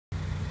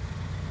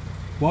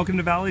Welcome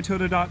to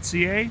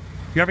valleytoyota.ca.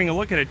 You're having a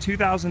look at a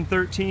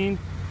 2013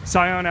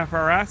 Scion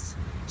FRS,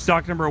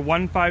 stock number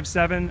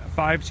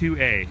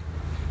 15752A.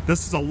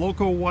 This is a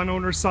local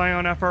one-owner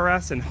Scion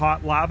FRS in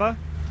hot lava.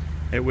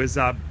 It was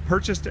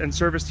purchased and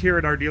serviced here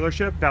at our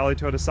dealership, Valley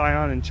Toyota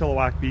Scion in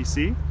Chilliwack,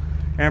 BC.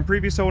 And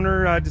previous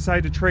owner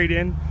decided to trade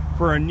in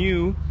for a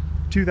new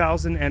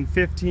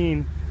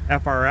 2015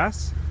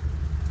 FRS.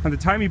 At the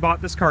time he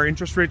bought this car,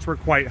 interest rates were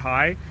quite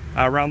high,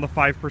 around the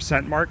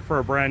 5% mark for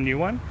a brand new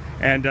one.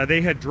 And they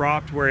had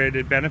dropped where it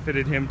had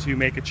benefited him to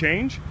make a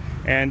change.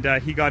 And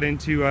he got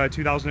into a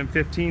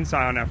 2015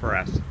 Scion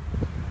FRS.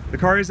 The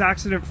car is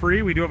accident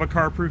free. We do have a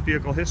car-proof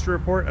vehicle history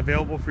report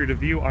available for you to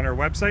view on our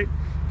website.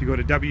 If you go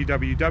to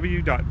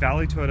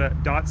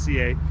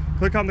www.valleytoyota.ca,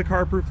 click on the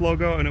car-proof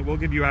logo and it will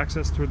give you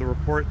access to the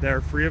report there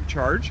free of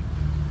charge.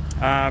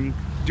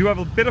 Do have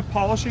a bit of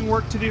polishing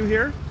work to do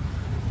here,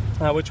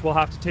 which we'll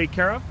have to take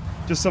care of.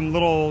 Just some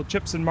little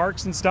chips and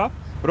marks and stuff.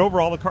 But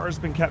overall, the car has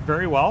been kept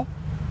very well.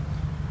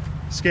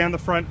 Scan the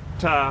front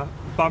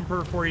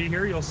bumper for you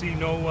here. You'll see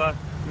no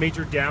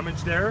major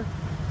damage there.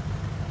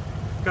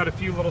 Got a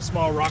few little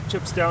small rock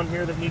chips down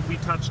here that need to be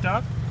touched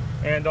up.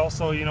 And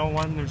also, you know,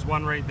 there's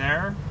one right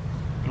there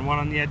and one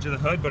on the edge of the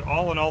hood. But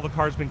all in all, the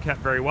car's been kept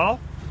very well.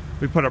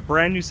 We put a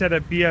brand new set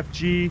of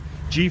BFG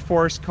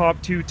G-Force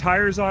Comp 2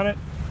 tires on it.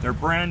 They're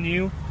brand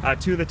new.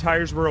 Two of the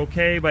tires were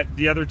okay, but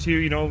the other two,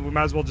 you know, we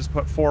might as well just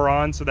put 4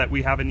 on so that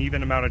we have an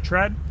even amount of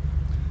tread.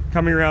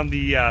 Coming around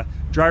the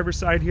driver's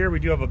side here, we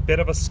do have a bit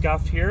of a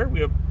scuff here.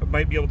 We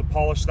might be able to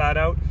polish that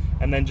out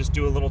and then just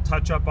do a little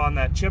touch up on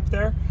that chip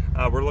there.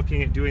 We're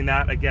looking at doing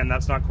that. Again,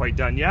 that's not quite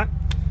done yet.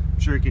 I'm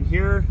sure you can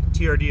hear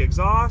TRD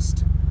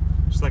exhaust.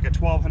 Just like a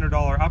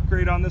 $1,200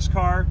 upgrade on this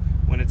car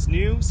when it's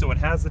new, so it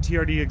has the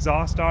TRD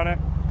exhaust on it.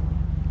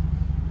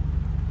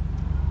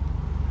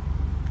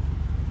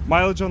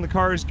 Mileage on the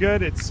car is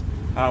good. It's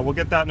we'll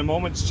get that in a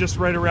moment. It's just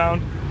right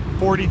around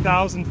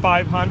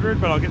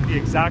 40,500, but I'll get the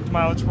exact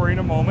mileage for you in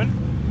a moment.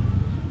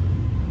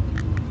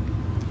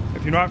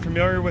 If you're not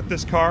familiar with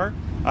this car,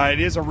 it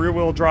is a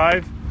rear-wheel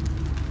drive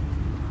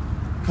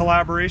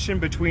collaboration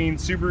between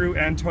Subaru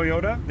and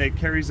Toyota. It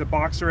carries a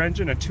boxer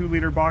engine, a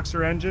 2-liter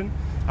boxer engine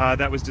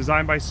that was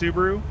designed by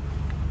Subaru,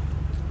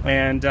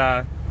 and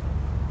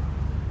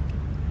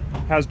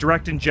has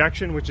direct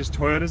injection, which is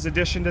Toyota's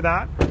addition to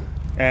that.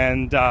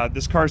 And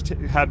this car's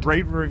had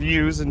rave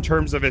reviews in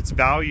terms of its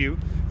value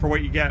for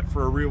what you get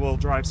for a rear-wheel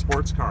drive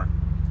sports car.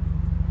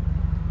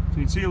 So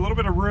you can see a little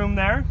bit of room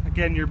there.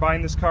 Again, you're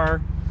buying this car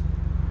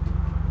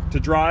to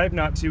drive,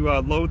 not to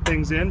load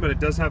things in, but it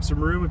does have some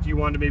room. If you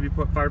want to maybe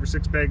put 5 or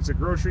 6 bags of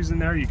groceries in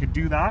there, you could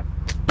do that.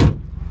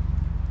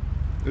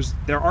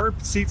 There are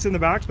seats in the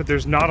back, but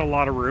there's not a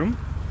lot of room.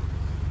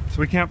 So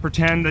we can't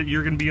pretend that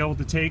you're going to be able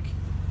to take,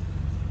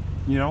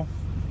 you know,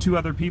 2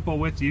 other people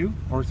with you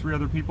or 3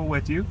 other people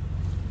with you.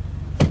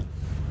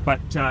 But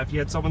if you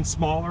had someone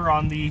smaller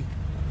on the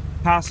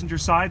passenger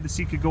side, the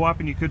seat could go up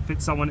and you could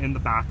fit someone in the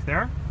back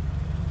there.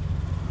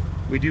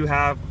 We do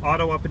have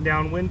auto up and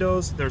down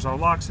windows. There's our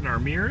locks and our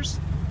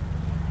mirrors.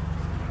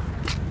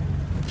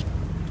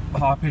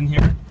 Hop in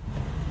here.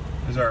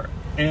 There's our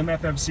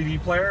AM/FM CD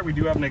player. We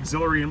do have an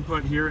auxiliary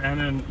input here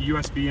and an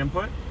USB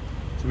input.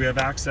 So we have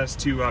access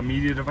to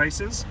media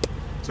devices.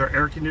 So our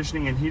air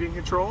conditioning and heating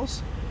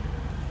controls.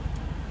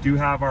 Do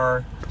have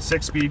our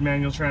 6-speed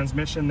manual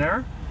transmission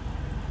there.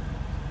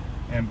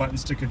 And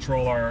buttons to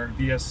control our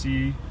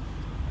VSC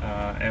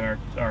and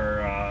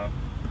our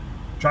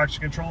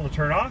traction control to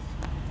turn off.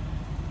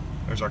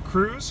 There's our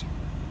cruise.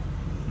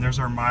 And there's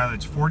our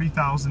mileage,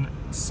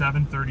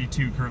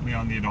 40,732 currently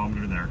on the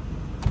odometer there.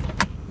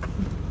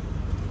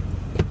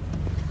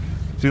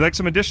 If you'd like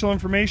some additional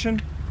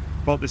information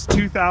about this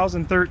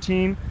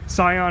 2013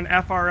 Scion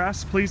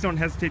FRS, please don't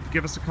hesitate to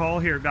give us a call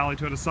here at Valley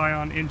Toyota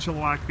Scion in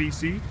Chilliwack,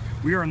 BC.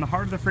 We are in the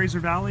heart of the Fraser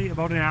Valley,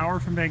 about an hour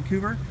from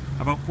Vancouver,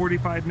 about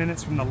 45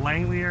 minutes from the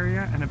Langley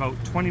area, and about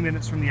 20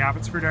 minutes from the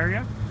Abbotsford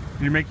area.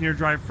 If you're making your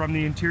drive from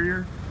the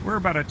interior, we're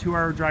about a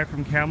 2-hour drive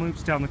from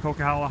Kamloops down the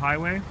Coquitlam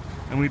highway,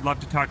 and we'd love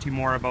to talk to you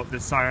more about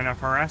this Scion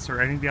FRS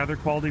or any of the other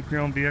quality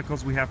pre-owned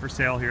vehicles we have for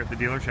sale here at the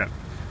dealership.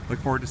 Look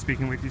forward to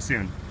speaking with you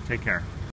soon. Take care.